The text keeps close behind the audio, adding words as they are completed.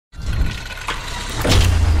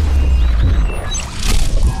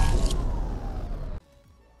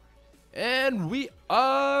And we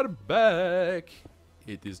are back.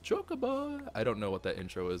 It is Choco. I don't know what that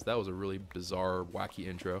intro is. That was a really bizarre, wacky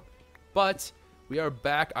intro. But we are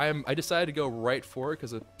back. I decided to go right for it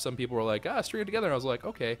because some people were like, string it together. And I was like,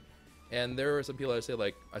 okay. And there were some people that say,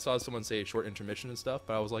 like, I saw someone say short intermission and stuff,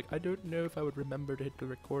 but I was like, I don't know if I would remember to hit the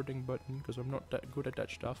recording button because I'm not that good at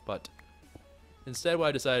that stuff. But instead, what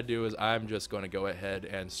I decided to do is I'm just going to go ahead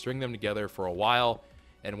and string them together for a while.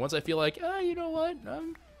 And once I feel like, you know what,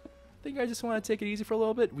 I think I just want to take it easy for a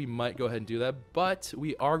little bit, we might go ahead and do that. But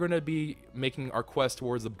we are going to be making our quest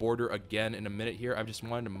towards the border again in a minute here. I just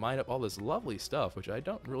wanted to mine up all this lovely stuff, which I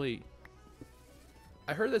don't really...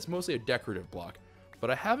 I heard that's mostly a decorative block, but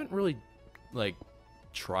I haven't really, like,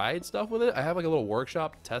 tried stuff with it. I have, like, a little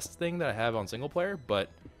workshop test thing that I have on single player, but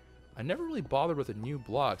I never really bothered with the new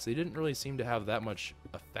blocks. They didn't really seem to have that much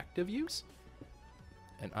effective use.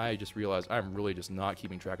 And I just realized I'm really just not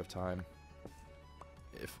keeping track of time.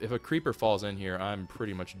 If a creeper falls in here, I'm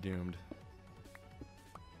pretty much doomed.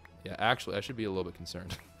 Yeah, actually, I should be a little bit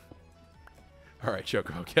concerned. Alright,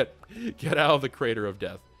 Choco, get out of the crater of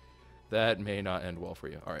death. That may not end well for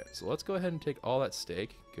you. Alright, so let's go ahead and take all that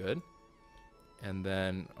steak. Good. And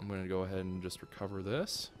then I'm going to go ahead and just recover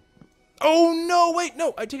this. Oh, no, wait,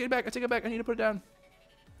 no, I take it back, I need to put it down.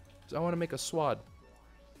 So I want to make a swad.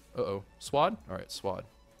 Uh-oh, swad? Alright, swad.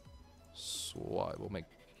 Swad, we'll make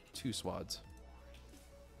 2 swads.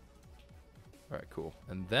 Alright, cool.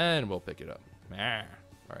 And then we'll pick it up.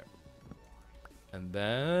 Alright. And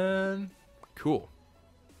then... Cool.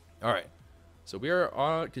 Alright. So we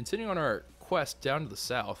are continuing on our quest down to the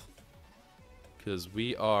south. Because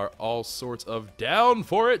we are all sorts of down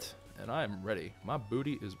for it. And I'm ready. My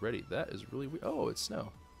booty is ready. That is really weird. Oh, it's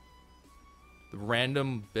snow. The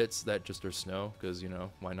random bits that just are snow. Because, you know,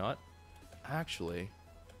 why not? Actually...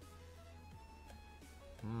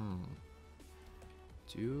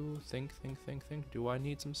 Think. Do I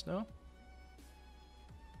need some snow?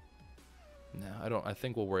 No, I don't. I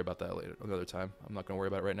think we'll worry about that later, another time. I'm not going to worry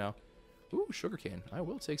about it right now. Ooh, sugarcane. I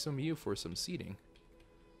will take some of you for some seeding.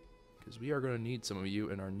 Because we are going to need some of you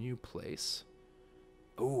in our new place.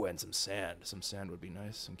 Ooh, and some sand. Some sand would be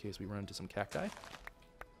nice in case we run into some cacti.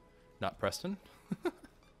 Not Preston.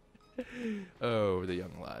 Oh, the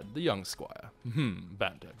young lad. The young squire.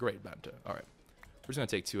 Banter. Great banter. Alright. We're just going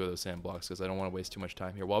to take 2 of those sand blocks because I don't want to waste too much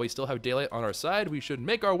time here. While we still have daylight on our side, we should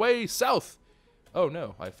make our way south. Oh,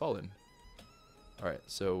 no. I've fallen. Alright,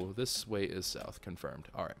 so this way is south. Confirmed.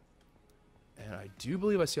 Alright. And I do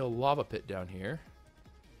believe I see a lava pit down here.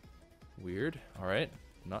 Weird. Alright.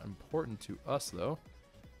 Not important to us, though.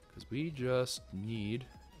 Because we just need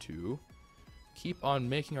to keep on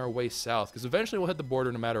making our way south. Because eventually we'll hit the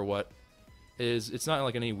border no matter what. It's not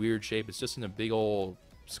like any weird shape. It's just in a big old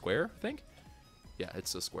square, I think. Yeah,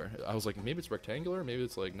 it's a square. I was like, maybe it's rectangular. Maybe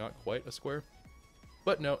it's like not quite a square.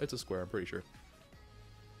 But no, it's a square. I'm pretty sure.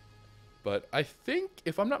 But I think,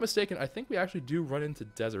 if I'm not mistaken, I think we actually do run into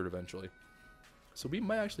desert eventually. So we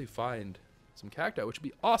might actually find some cacti, which would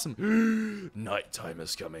be awesome. Nighttime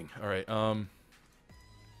is coming. All right. All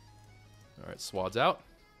right, swads out.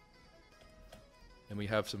 And we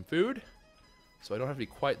have some food. So I don't have to be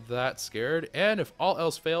quite that scared. And if all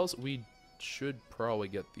else fails, we should probably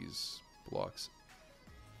get these blocks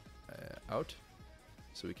out.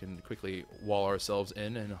 So we can quickly wall ourselves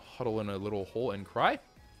in and huddle in a little hole and cry.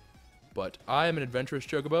 But I am an adventurous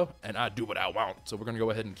chocobo, and I do what I want. So we're going to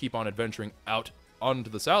go ahead and keep on adventuring out onto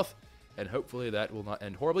the south. And hopefully that will not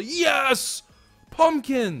end horribly. Yes!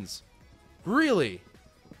 Pumpkins! Really?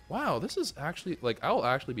 Wow, this is actually... Like, I'll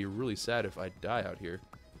actually be really sad if I die out here.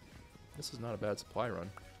 This is not a bad supply run.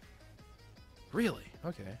 Really?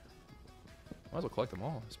 Okay. Might as well collect them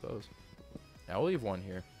all, I suppose. Now we'll leave one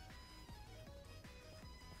here.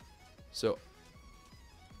 So...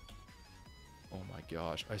 Oh my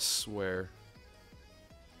gosh, I swear.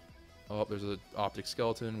 Oh, there's an optic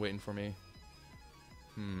skeleton waiting for me.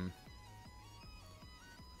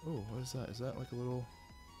 Oh, what is that? Is that like a little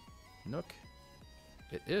nook?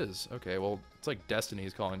 It is. Okay, well, it's like destiny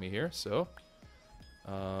is calling me here, so...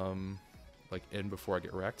 like, in before I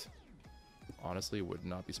get wrecked. Honestly, would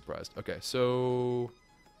not be surprised. Okay, so...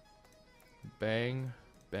 Bang,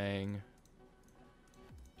 bang...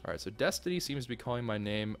 Alright, so Destiny seems to be calling my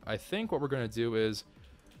name. I think what we're going to do is,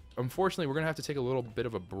 unfortunately, we're going to have to take a little bit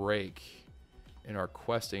of a break in our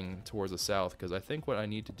questing towards the south, because I think what I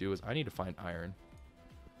need to do is I need to find iron.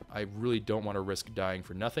 I really don't want to risk dying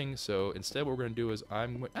for nothing, so instead what we're going to do is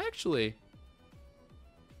actually...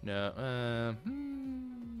 No,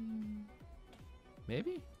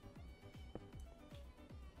 maybe?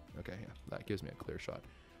 Okay, yeah, that gives me a clear shot.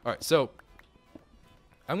 Alright, so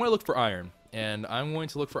I'm going to look for iron. And I'm going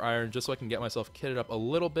to look for iron just so I can get myself kitted up a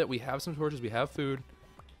little bit. We have some torches, we have food,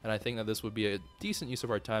 and I think that this would be a decent use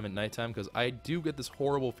of our time at nighttime because I do get this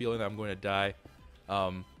horrible feeling that I'm going to die.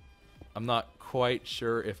 I'm not quite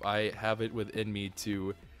sure if I have it within me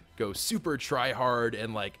to go super try hard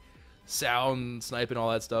and like sound snipe and all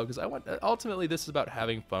that stuff because ultimately this is about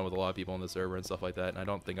having fun with a lot of people on the server and stuff like that, and I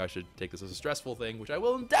don't think I should take this as a stressful thing, which I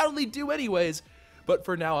will undoubtedly do anyways. But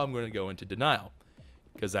for now, I'm going to go into denial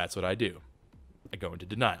because that's what I do. I go into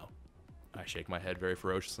denial. I shake my head very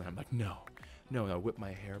ferociously. I'm like, no. I whip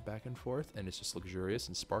my hair back and forth, and it's just luxurious,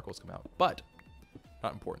 and sparkles come out. But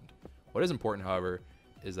not important. What is important, however,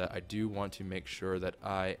 is that I do want to make sure that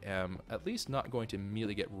I am at least not going to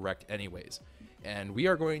immediately get wrecked anyways. And we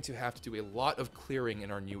are going to have to do a lot of clearing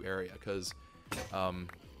in our new area, because, oh my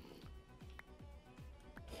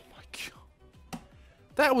god.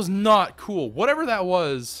 That was not cool. Whatever that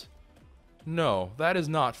was, no, that is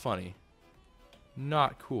not funny.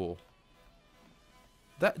 Not cool.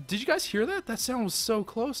 Did you guys hear that? That sound was so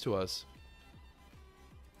close to us.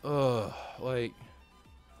 Like,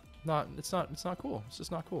 it's not cool. It's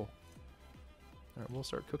just not cool. All right, we'll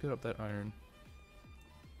start cooking up that iron.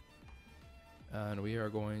 And we are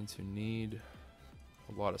going to need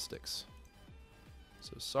a lot of sticks.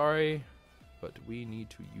 So sorry, but we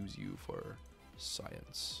need to use you for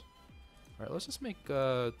science. All right, let's just make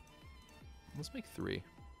let's make 3.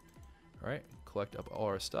 All right, collect up all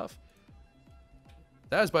our stuff.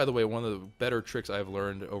 That is, by the way, one of the better tricks I've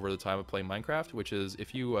learned over the time of playing Minecraft, which is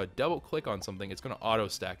if you double click on something, it's going to auto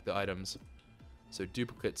stack the items. So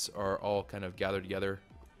duplicates are all kind of gathered together,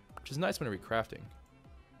 which is nice when you're crafting.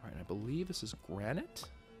 All right, I believe this is granite,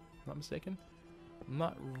 if I'm not mistaken. I'm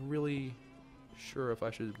not really sure if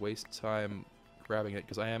I should waste time grabbing it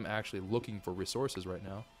because I am actually looking for resources right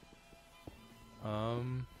now.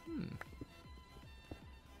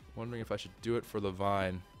 Wondering if I should do it for the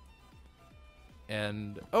vine.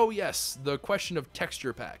 And, oh yes, the question of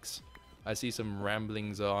texture packs. I see some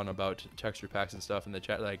ramblings on about texture packs and stuff in the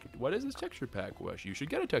chat, like, what is this texture pack? Well, you should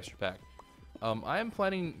get a texture pack. I am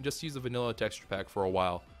planning just to use the vanilla texture pack for a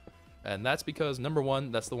while. And that's because, number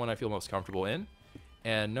one, that's the one I feel most comfortable in.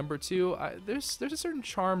 And number two, there's a certain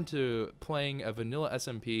charm to playing a vanilla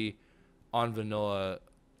SMP on vanilla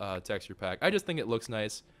texture pack. I just think it looks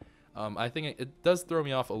nice. I think it does throw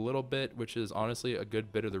me off a little bit, which is honestly a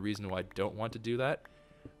good bit of the reason why I don't want to do that.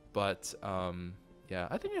 But yeah,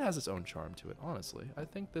 I think it has its own charm to it. Honestly, I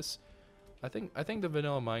think the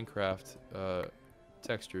vanilla Minecraft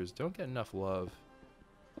textures don't get enough love,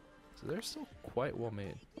 so they're still quite well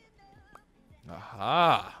made.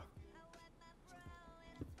 Aha!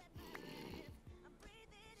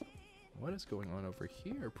 What is going on over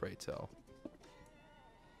here, pray tell?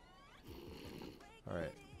 All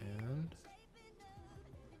right. And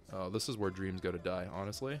oh, this is where dreams go to die,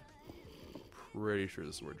 honestly. Pretty sure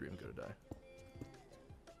this is where dreams go to die.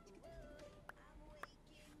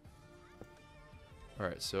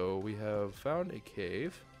 Alright, so we have found a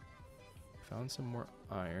cave. Found some more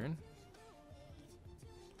iron.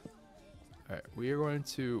 Alright, we are going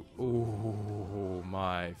to... Oh,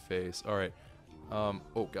 my face. Alright.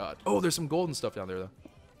 Oh, God. Oh, there's some golden stuff down there, though.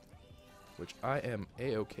 Which I am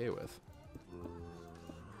A-okay with.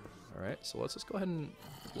 Alright, so let's just go ahead and...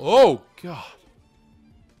 Oh, God.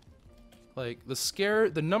 Like,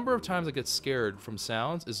 the number of times I get scared from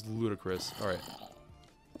sounds is ludicrous. Alright.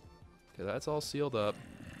 Okay, that's all sealed up.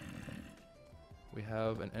 We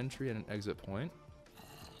have an entry and an exit point.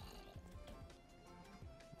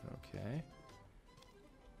 Okay.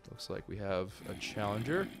 Looks like we have a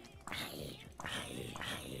challenger.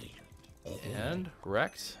 And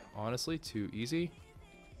wrecked. Honestly, too easy.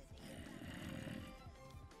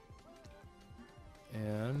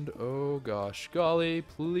 And, oh gosh, golly,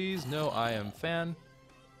 please, no, I am fan.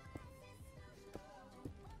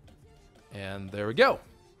 And there we go.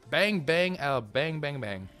 Bang, bang, bang, bang,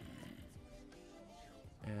 bang.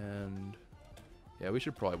 And, yeah, we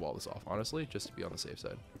should probably wall this off, honestly, just to be on the safe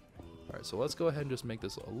side. Alright, so let's go ahead and just make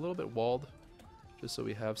this a little bit walled, just so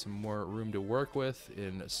we have some more room to work with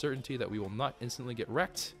in certainty that we will not instantly get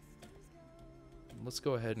wrecked. Let's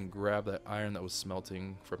go ahead and grab that iron that was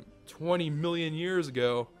smelting from 20 million years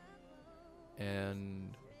ago.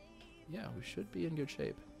 And yeah, we should be in good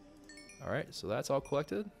shape. Alright, so that's all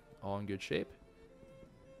collected. All in good shape.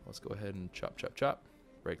 Let's go ahead and chop, chop, chop.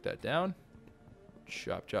 Break that down.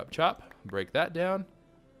 Chop, chop, chop. Break that down.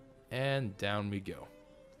 And down we go.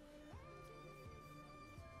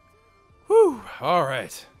 Whew,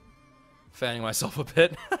 alright. Fanning myself a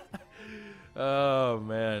bit. Oh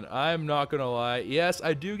man, I'm not gonna lie. Yes,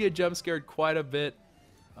 I do get jump scared quite a bit.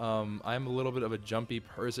 I'm a little bit of a jumpy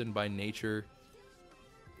person by nature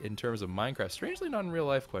in terms of Minecraft. Strangely, not in real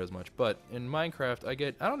life quite as much, but in Minecraft,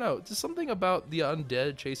 I don't know, just something about the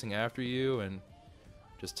undead chasing after you and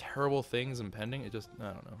just terrible things impending. It just, I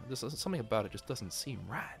don't know. Just something about it just doesn't seem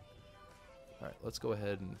right. All right, let's go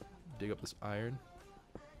ahead and dig up this iron.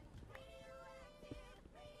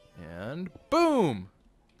 And boom!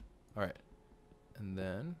 All right, and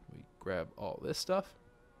then we grab all this stuff.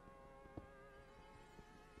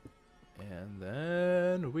 And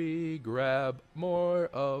then we grab more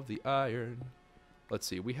of the iron. Let's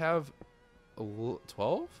see, we have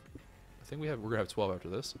 12? I think we're gonna have 12 after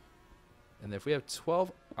this. And if we have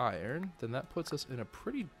 12 iron, then that puts us in a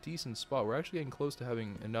pretty decent spot. We're actually getting close to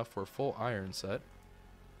having enough for a full iron set,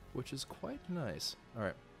 which is quite nice. All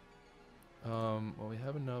right. Well, we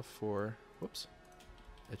have enough for, whoops,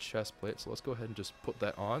 a chest plate. So let's go ahead and just put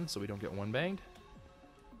that on so we don't get one banged.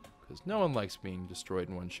 Because no one likes being destroyed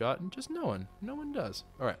in one shot, and just no one does.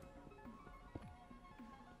 All right.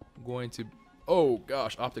 I'm going to, oh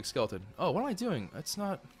gosh, optic skeleton. Oh, what am I doing? It's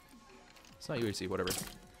not UHC, whatever.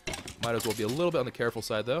 Might as well be a little bit on the careful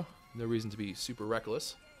side, though. No reason to be super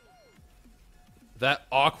reckless. That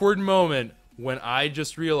awkward moment when I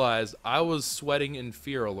just realized I was sweating in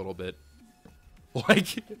fear a little bit.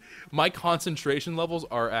 Like, my concentration levels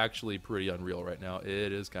are actually pretty unreal right now.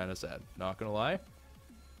 It is kind of sad. Not gonna lie.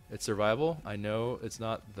 It's survival. I know it's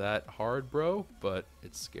not that hard, bro, but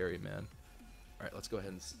it's scary, man. All right, let's go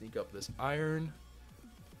ahead and sneak up this iron.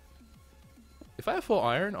 If I have full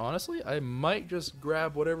iron, honestly, I might just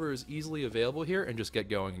grab whatever is easily available here and just get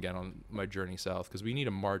going again on my journey south, because we need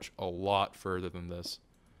to march a lot further than this.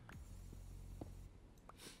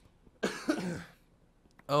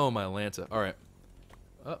 Oh, my Lanta. All right.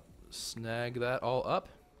 Snag that all up.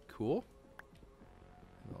 Cool.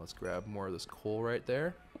 Now let's grab more of this coal right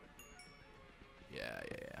there. Yeah,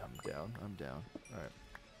 I'm down. All right.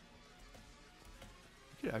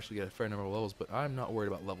 I could actually get a fair number of levels, but I'm not worried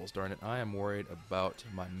about levels, darn it. I am worried about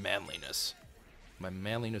my manliness. My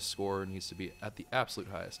manliness score needs to be at the absolute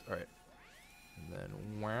highest. All right. And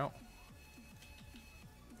then, wow.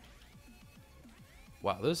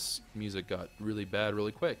 Wow, this music got really bad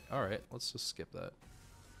really quick. All right, let's just skip that.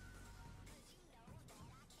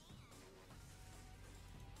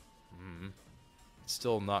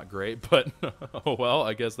 Still not great, but oh well,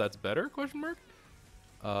 I guess that's better, question mark?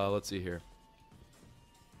 Let's see here.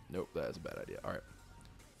 Nope, that is a bad idea.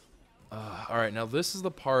 All right, now this is the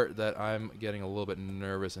part that I'm getting a little bit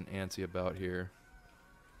nervous and antsy about here.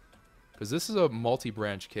 Because this is a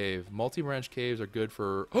multi-branch cave. Multi-branch caves are good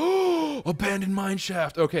for... Oh! Abandoned mine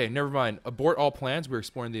shaft! Okay, never mind. Abort all plans. We're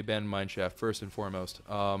exploring the abandoned mine shaft first and foremost.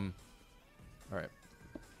 Alright. I'm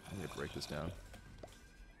going to break this down.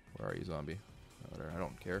 Where are you, zombie? Whatever, I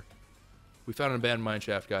don't care. We found an abandoned mine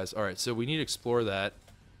shaft, guys. Alright, so we need to explore that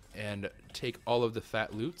and take all of the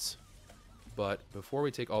fat loots. But before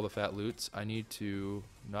we take all the fat loots, I need to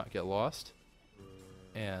not get lost.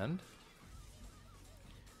 And...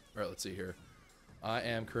 Alright, let's see here. I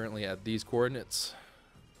am currently at these coordinates.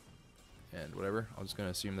 And whatever. I'm just going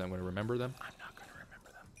to assume that I'm going to remember them. I'm not going to remember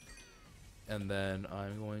them. And then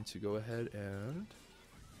I'm going to go ahead and...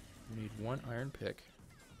 We need one iron pick.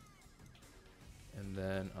 And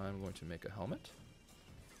then I'm going to make a helmet.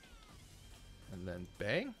 And then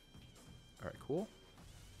bang. Alright, cool.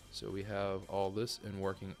 So we have all this in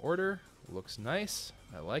working order. Looks nice.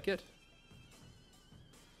 I like it.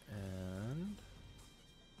 And...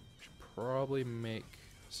 probably make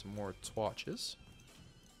some more twatches.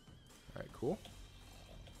 Alright, cool.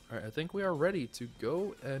 Alright, I think we are ready to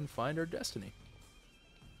go and find our destiny.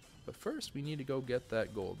 But first, we need to go get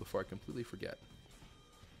that gold before I completely forget.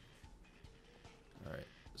 Alright,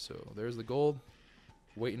 so there's the gold.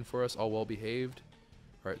 Waiting for us, all well behaved.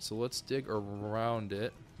 Alright, so let's dig around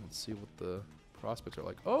it. Let's see what the prospects are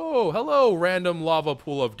like. Oh, hello, random lava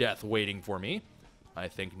pool of death waiting for me. I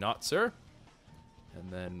think not, sir. And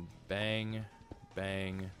then bang,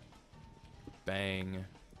 bang, bang.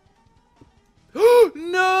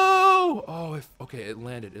 No! Oh, okay, it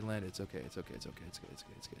landed. It's okay. It's okay. It's okay. It's okay.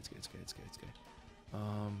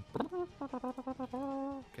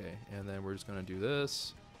 Okay, and then we're just gonna do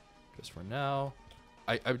this, just for now.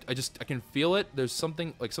 I can feel it. There's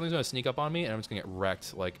something, like something's gonna sneak up on me, and I'm just gonna get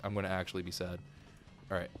wrecked. Like I'm gonna actually be sad.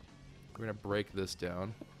 All right, we're gonna break this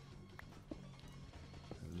down,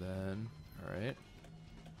 and then all right.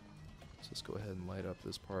 Let's go ahead and light up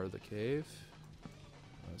this part of the cave.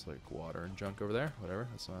 There's like water and junk over there. Whatever,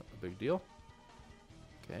 that's not a big deal.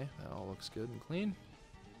 Okay, that all looks good and clean.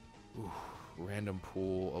 Ooh, random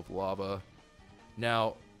pool of lava.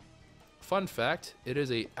 Now, fun fact, it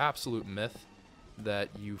is a absolute myth that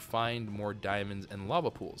you find more diamonds in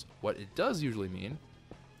lava pools. What it does usually mean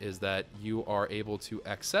is that you are able to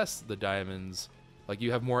access the diamonds, like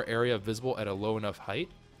you have more area visible at a low enough height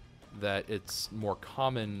that it's more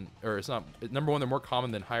common, or it's not, number one, they're more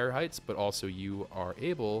common than higher heights, but also you are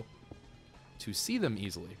able to see them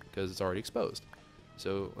easily because it's already exposed.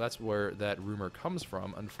 So that's where that rumor comes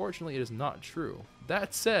from. Unfortunately, it is not true.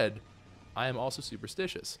 That said, I am also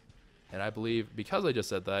superstitious. And I believe, because I just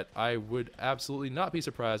said that, I would absolutely not be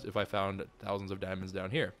surprised if I found thousands of diamonds down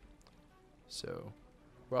here. So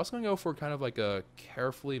we're also going to go for kind of like a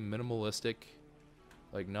carefully minimalistic,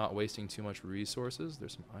 like not wasting too much resources.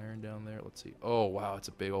 There's some iron down there. Let's see. Oh, wow, it's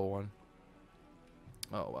a big old one.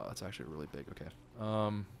 Oh, wow, that's actually really big. Okay.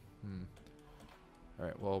 All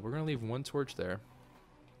right, well, we're going to leave one torch there.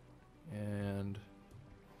 And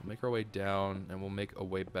we'll make our way down, and we'll make a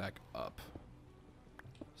way back up,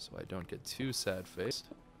 so I don't get too sad-faced.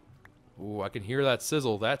 Ooh, I can hear that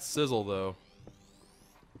sizzle. That sizzle, though.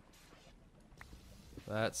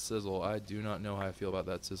 That sizzle. I do not know how I feel about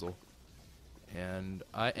that sizzle. And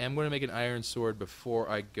I am going to make an iron sword before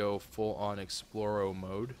I go full-on Exploro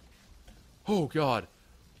mode. Oh, God.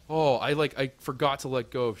 Oh, I forgot to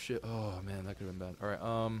let go of shit. Oh, man, that could have been bad. All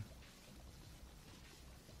right,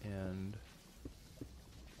 and...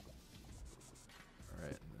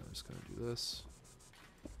 Alright, I'm just going to do this.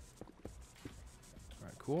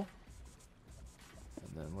 Alright, cool.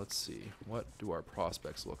 And then let's see. What do our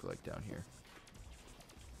prospects look like down here?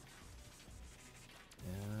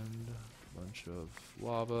 And a bunch of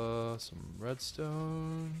lava, some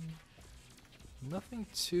redstone. Nothing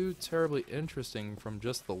too terribly interesting from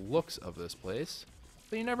just the looks of this place.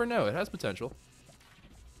 But you never know, it has potential.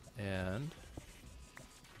 And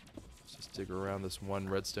let's just dig around this one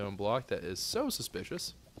redstone block that is so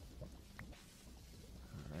suspicious.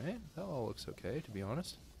 Alright, that all looks okay, to be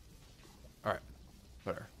honest. Alright,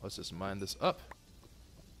 whatever. Let's just mine this up.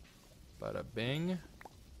 Bada bing,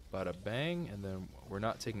 bada bang, and then we're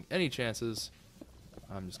not taking any chances.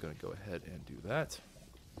 I'm just going to go ahead and do that.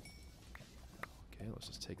 Okay, let's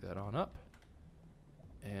just take that on up.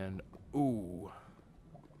 And, ooh.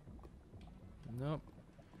 Nope.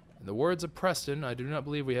 In the words of Preston, I do not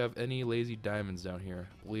believe we have any lazy diamonds down here.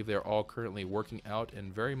 I believe they're all currently working out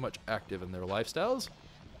and very much active in their lifestyles,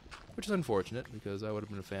 which is unfortunate because I would have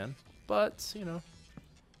been a fan. But, you know,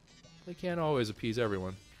 they can't always appease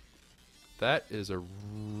everyone. That is a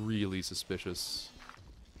really suspicious...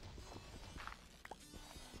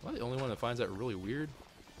 Am I the only one that finds that really weird?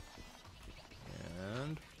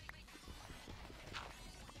 And...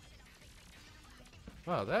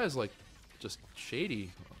 Wow, that is like just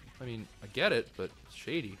shady. I mean, I get it, but it's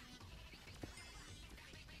shady.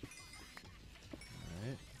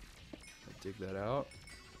 Alright. Dig that out.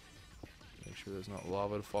 Make sure there's not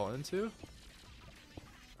lava to fall into.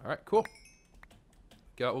 Alright, cool.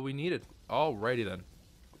 Got what we needed. Alrighty then.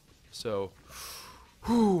 So,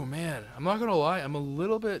 whew, man, I'm not gonna lie, I'm a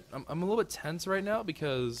little bit tense right now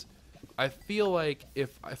because I feel like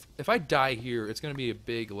if I die here, it's gonna be a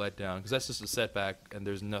big letdown because that's just a setback and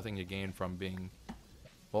there's nothing to gain from being,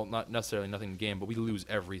 well, not necessarily nothing to gain, but we lose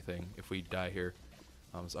everything if we die here.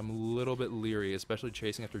 So I'm a little bit leery, especially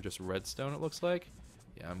chasing after just redstone. It looks like.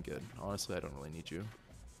 Yeah, I'm good. Honestly, I don't really need you.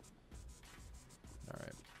 All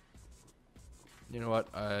right. You know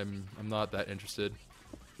what? I'm not that interested.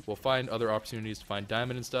 We'll find other opportunities to find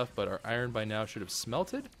diamond and stuff, but our iron by now should have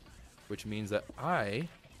smelted, which means that I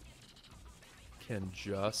can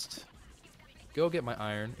just go get my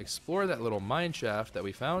iron, explore that little mine shaft that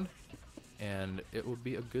we found, and it will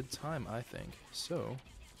be a good time, I think. So,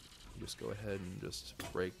 just go ahead and just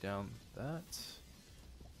break down that.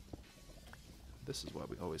 This is why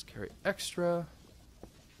we always carry extra.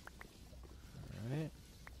 Alright.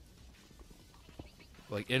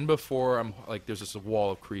 Like, in before, I'm like, there's just a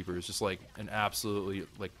wall of creepers, just like an absolutely,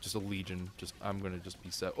 like, just a legion. Just, I'm gonna just be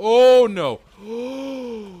set. Oh no!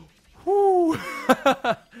 Whoo!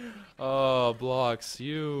 Oh, blocks,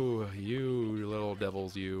 you little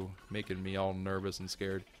devils, you, making me all nervous and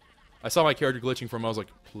scared. I saw my character glitching from, I was like,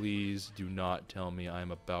 please do not tell me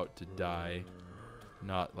I'm about to die.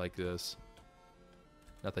 Not like this.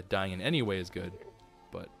 Not that dying in any way is good,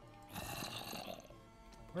 but...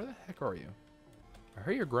 Where the heck are you? I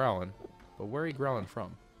hear you're growling, but where are you growling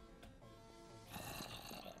from? I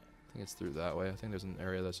think it's through that way. I think there's an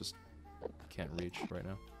area that's just can't reach right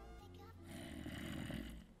now.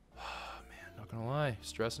 Man, not gonna lie,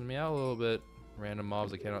 stressing me out a little bit. Random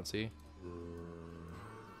mobs I cannot see.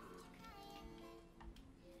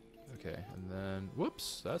 Okay, and then,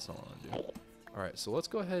 whoops, that's not what I want to do. Alright, so let's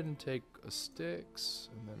go ahead and take a sticks,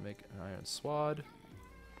 and then make an iron swad.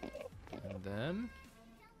 And And then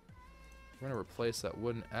we're going to replace that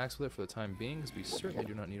wooden axe with it for the time being, because we certainly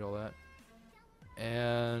do not need all that.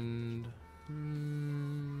 And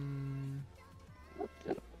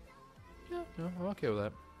yeah, no, I'm okay with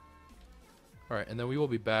that. Alright, and then we will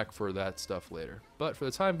be back for that stuff later. But for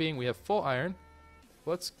the time being, we have full iron.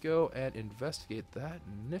 Let's go and investigate that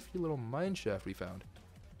nifty little mine shaft we found.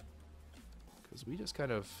 Because we just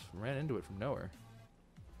kind of ran into it from nowhere.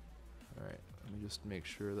 Alright, let me just make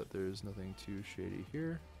sure that there's nothing too shady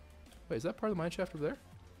here. Wait, is that part of the mine shaft over there?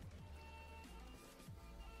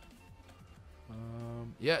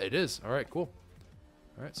 Yeah, it is. Alright, cool.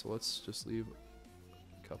 Alright, so let's just leave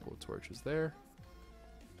a couple of torches there.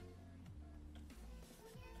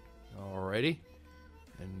 Alrighty.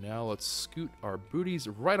 And now let's scoot our booties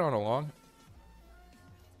right on along.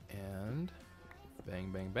 And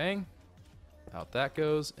bang, bang, bang. Out that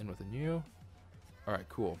goes, in with a new. Alright,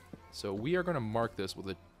 cool. So we are going to mark this with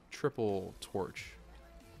a triple torch.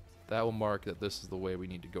 That will mark that this is the way we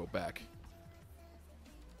need to go back.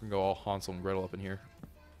 We can go all Hansel and Gretel up in here.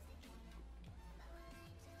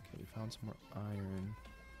 Okay, we found some more iron.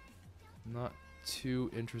 Not too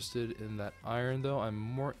interested in that iron, though. I'm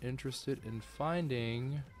more interested in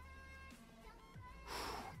finding...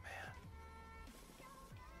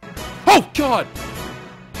 Man. Oh, God!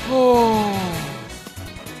 Oh!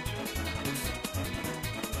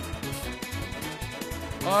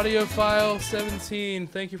 Audiophile 17,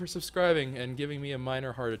 thank you for subscribing and giving me a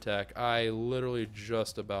minor heart attack. I literally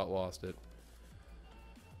just about lost it.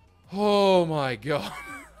 Oh my God.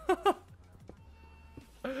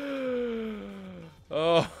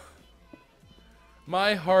 Oh.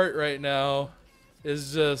 My heart right now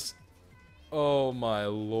is just... Oh my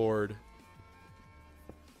Lord.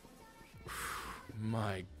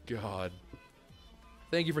 My God.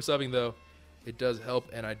 Thank you for subbing, though. It does help,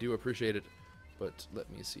 and I do appreciate it. But let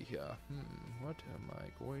me see here. What am I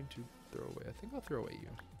going to throw away? I think I'll throw away you.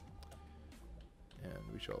 And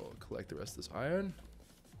we shall collect the rest of this iron.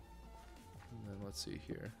 And then let's see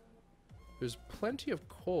here. There's plenty of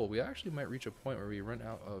coal. We actually might reach a point where we run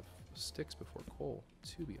out of sticks before coal,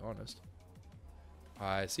 to be honest.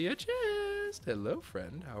 I see a chest. Hello,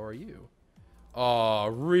 friend. How are you? Oh,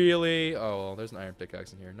 really? Oh, well, there's an iron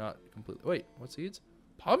pickaxe in here. Not completely. Wait, what seeds?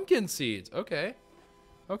 Pumpkin seeds. Okay.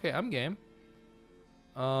 Okay, I'm game.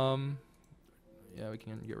 Yeah, we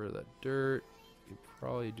can get rid of that dirt. We could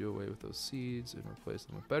probably do away with those seeds and replace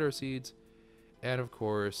them with better seeds. And of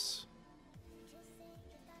course,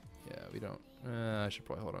 yeah, we don't. I should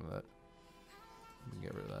probably hold on to that. We can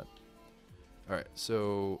get rid of that. All right.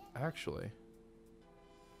 So actually,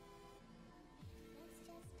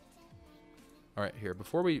 all right. Here,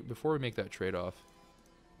 before we make that trade-off,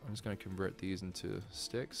 I'm just gonna convert these into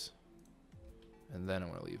sticks. And then I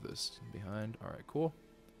want to leave this behind. All right, cool.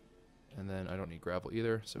 And then I don't need gravel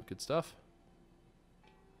either, so good stuff.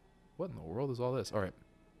 What in the world is all this? All right.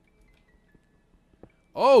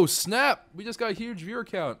 Oh, snap! We just got a huge viewer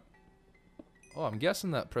count. Oh, I'm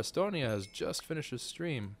guessing that Prestonia has just finished his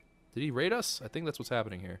stream. Did he raid us? I think that's what's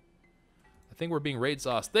happening here. I think we're being raid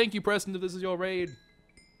sauced. Thank you, Preston, if this is your raid.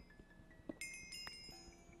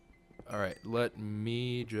 All right, let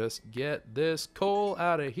me just get this coal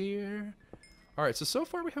out of here. Alright, so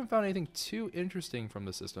far we haven't found anything too interesting from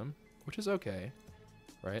the system, which is okay,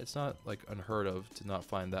 right? It's not, like, unheard of to not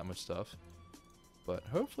find that much stuff. But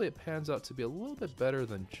hopefully it pans out to be a little bit better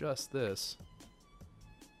than just this.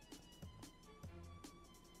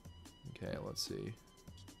 Okay, let's see.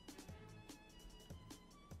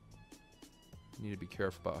 Need to be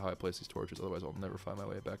careful about how I place these torches, otherwise I'll never find my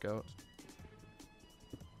way back out.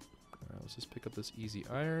 Alright, let's just pick up this easy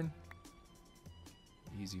iron.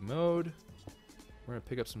 Easy mode. We're going to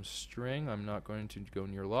pick up some string. I'm not going to go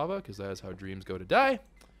near lava because that is how dreams go to die.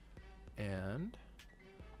 And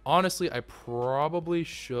honestly, I probably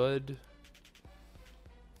should.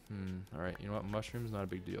 Alright, you know what? Mushrooms, not a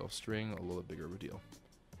big deal. String, a little bit bigger of a deal.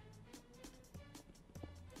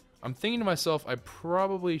 I'm thinking to myself, I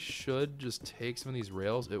probably should just take some of these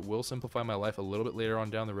rails. It will simplify my life a little bit later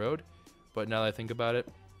on down the road. But now that I think about it,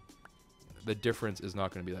 the difference is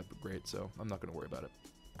not going to be that great, so I'm not going to worry about it.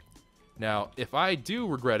 Now, if I do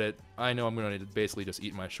regret it, I know I'm going to basically just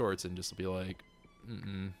eat my shorts and just be like,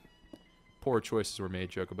 poor choices were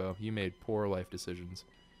made, Chocobo. You made poor life decisions.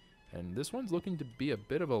 And this one's looking to be a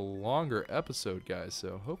bit of a longer episode, guys,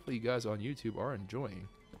 so hopefully you guys on YouTube are enjoying.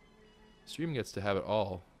 Stream gets to have it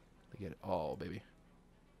all. They get it all, baby.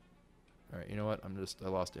 Alright, you know what? I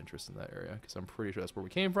lost interest in that area, because I'm pretty sure that's where we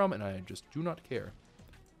came from, and I just do not care.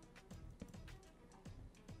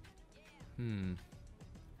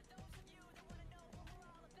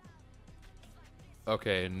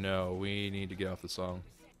 Okay, no, we need to get off the song.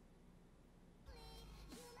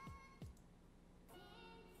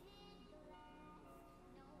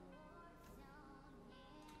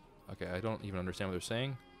 Okay, I don't even understand what they're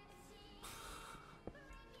saying.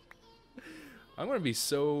 I'm gonna be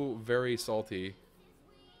so very salty.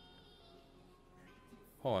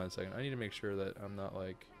 Hold on a second. I need to make sure that I'm not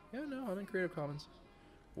like... Yeah, no, I'm in Creative Commons.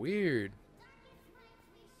 Weird.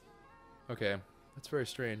 Okay, that's very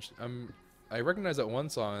strange. I recognize that one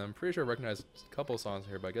song, and I'm pretty sure I recognize a couple songs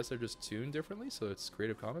here, but I guess they're just tuned differently, so it's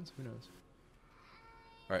Creative Commons? Who knows?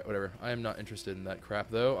 Alright, whatever. I am not interested in that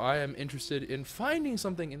crap, though. I am interested in finding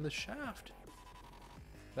something in the shaft.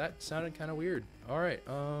 That sounded kind of weird. Alright,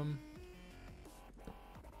 Ooh.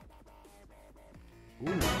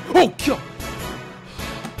 Oh, God!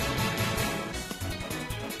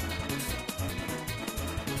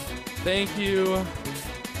 Thank you,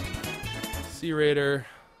 Sea Raider.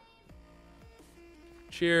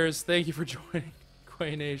 Cheers. Thank you for joining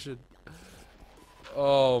Quay Nation.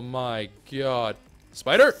 Oh my god.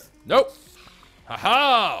 Spider? Nope.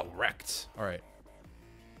 Haha! Wrecked. Alright.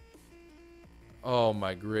 Oh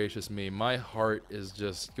my gracious me. My heart is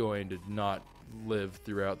just going to not live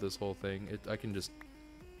throughout this whole thing. I can just...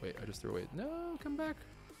 Wait, I just threw away... No, come back.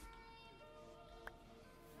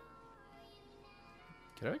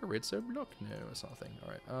 Can I make a redstone block? No, it's not a thing.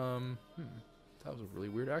 Alright, that was a really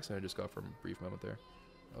weird accent I just got from a brief moment there.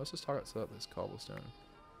 Let's just talk about this cobblestone.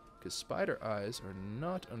 Because spider eyes are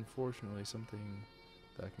not, unfortunately, something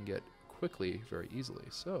that I can get quickly very easily.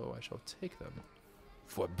 So I shall take them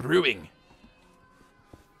for brewing.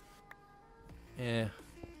 Iron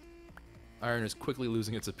is quickly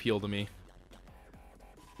losing its appeal to me.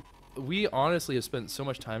 We honestly have spent so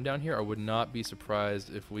much time down here, I would not be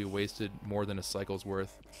surprised if we wasted more than a cycle's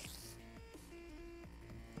worth.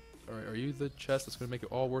 Alright, are you the chest that's going to make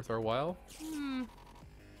it all worth our while?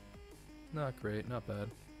 Not great, not bad.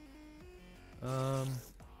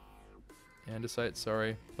 Andesite,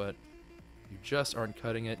 sorry, but you just aren't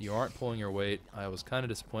cutting it. You aren't pulling your weight. I was kind of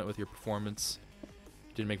disappointed with your performance.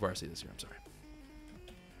 You didn't make varsity this year, I'm sorry.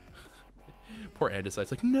 Poor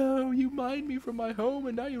Andesite's like, no, you mined me from my home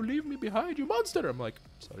and now you leave me behind, you monster! I'm like,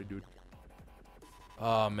 sorry, dude.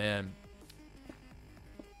 Oh, man.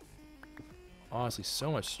 Honestly,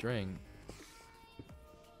 so much string.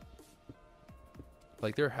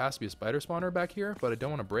 Like, there has to be a spider spawner back here, but I don't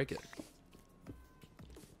want to break it.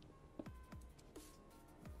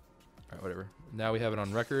 Alright, whatever. Now we have it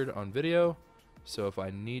on record, on video. So if I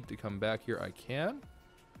need to come back here, I can.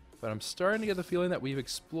 But I'm starting to get the feeling that we've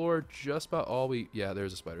explored just about all we... Yeah,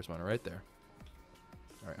 there's a spider spawner right there.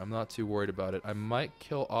 Alright, I'm not too worried about it. I might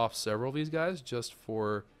kill off several of these guys just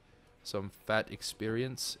for some fat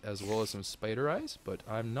experience as well as some spider eyes, but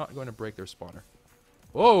I'm not going to break their spawner.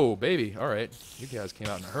 Whoa, baby. Alright. You guys came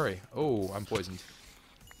out in a hurry. Oh, I'm poisoned.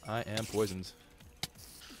 I am poisoned.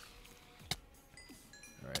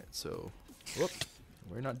 Alright, so... Whoop.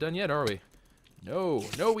 We're not done yet, are we? No.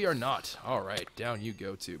 No, we are not. Alright, down you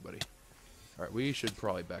go too, buddy. Alright, we should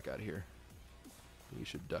probably back out of here. We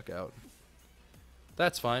should duck out.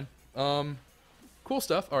 That's fine. Cool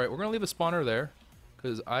stuff. Alright, we're going to leave the spawner there,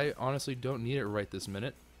 because I honestly don't need it right this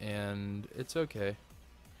minute, and it's okay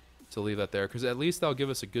to leave that there, because at least that'll give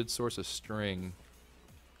us a good source of string.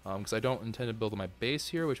 Because I don't intend to build my base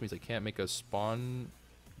here, which means I can't make a spawn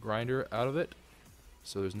grinder out of it.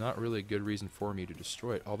 So there's not really a good reason for me to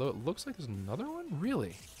destroy it. Although it looks like there's another one?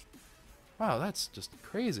 Really? Wow, that's just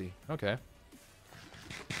crazy. Okay.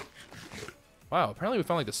 Wow, apparently we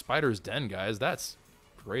found like the spider's den, guys. That's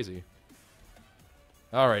crazy.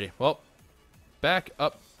 Alrighty, well, back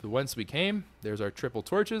up to whence we came. There's our triple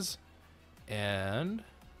torches. And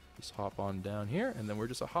just hop on down here, and then we're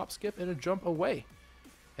just a hop, skip, and a jump away.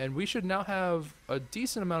 And we should now have a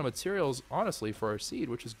decent amount of materials, honestly, for our seed,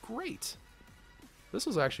 which is great. This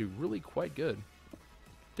was actually really quite good.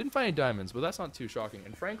 Didn't find any diamonds, but that's not too shocking.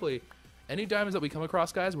 And frankly, any diamonds that we come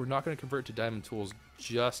across, guys, we're not going to convert to diamond tools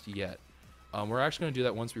just yet. We're actually going to do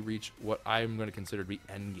that once we reach what I'm going to consider to be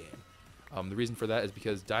endgame. The reason for that is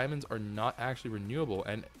because diamonds are not actually renewable.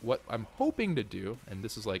 And what I'm hoping to do, and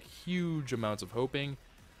this is like huge amounts of hoping,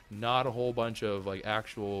 not a whole bunch of like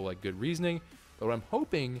actual like good reasoning, but what I'm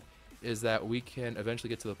hoping is that we can eventually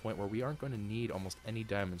get to the point where we aren't going to need almost any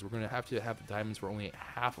diamonds. We're going to have diamonds for only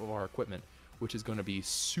half of our equipment, which is going to be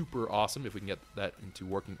super awesome if we can get that into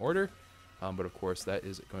working order. But of course, that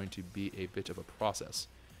is going to be a bit of a process.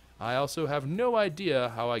 I also have no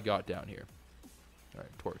idea how I got down here. All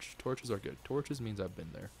right, torch. Torches are good. Torches means I've been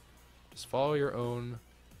there. Just follow your own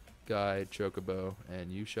guide, Chocobo,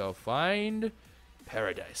 and you shall find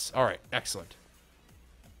paradise. All right, excellent.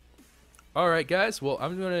 All right, guys. Well,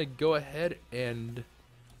 I'm going to go ahead and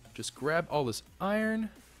just grab all this iron.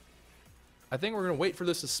 I think we're going to wait for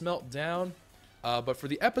this to smelt down. But for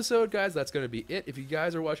the episode, guys, that's going to be it. If you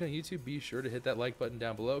guys are watching on YouTube, be sure to hit that like button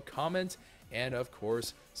down below, comment, and of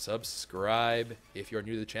course, subscribe if you're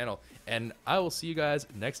new to the channel. And I will see you guys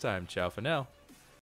next time. Ciao for now.